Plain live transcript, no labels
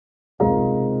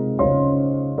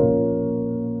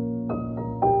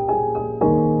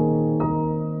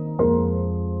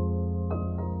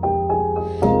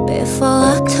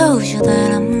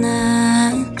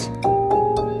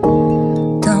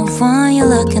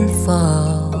and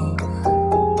forth.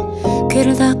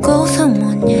 귀를 닫고서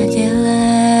못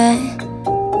얘기해.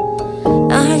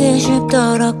 알기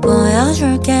쉽도록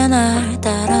보여줄게. 날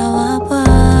따라와봐.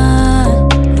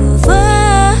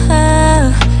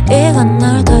 이건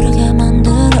날 다르게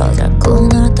만들어. 자꾸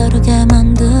날 다르게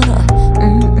만들어.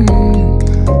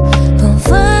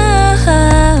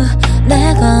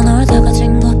 내가 널 다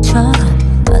가진 것처럼,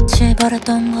 마치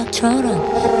바랬던 것처럼.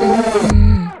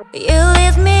 You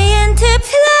leave me into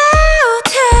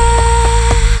Plutarch,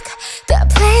 that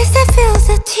place that feels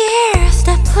the tears,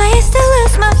 that place that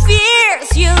lose my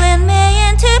fears. You leave me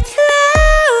into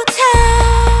Plutarch,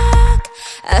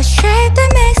 a shape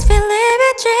that makes me live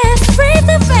it, just free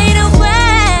to fade away.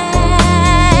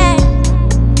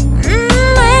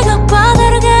 내가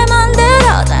다르게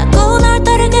만들어. 자꾸 널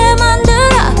다르게 만들어.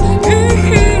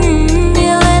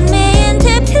 You let me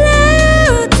into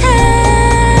Plutarch.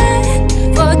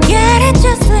 Forget it,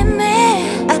 just leave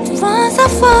me. At once I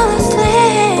fall asleep.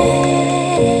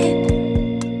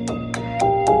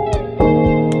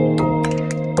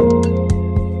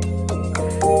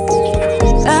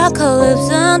 I collapse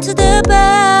onto the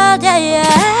bed, yeah, yeah.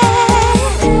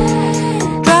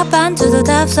 Drop into the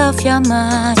depths of your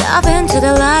mind. Dive into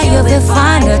the light, you will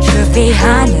find the truth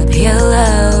behind the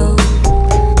pillow.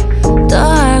 더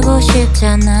알고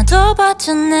싶잖아, 더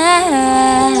봤잖아.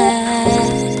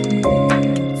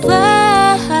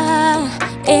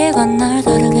 이건 날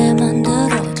다르게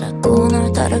만들어. 자꾸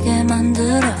날 다르게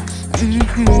만들어.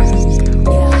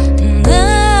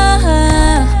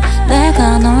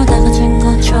 내가 널 다 가진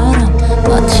것처럼,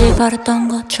 마치 바랬던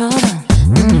것처럼.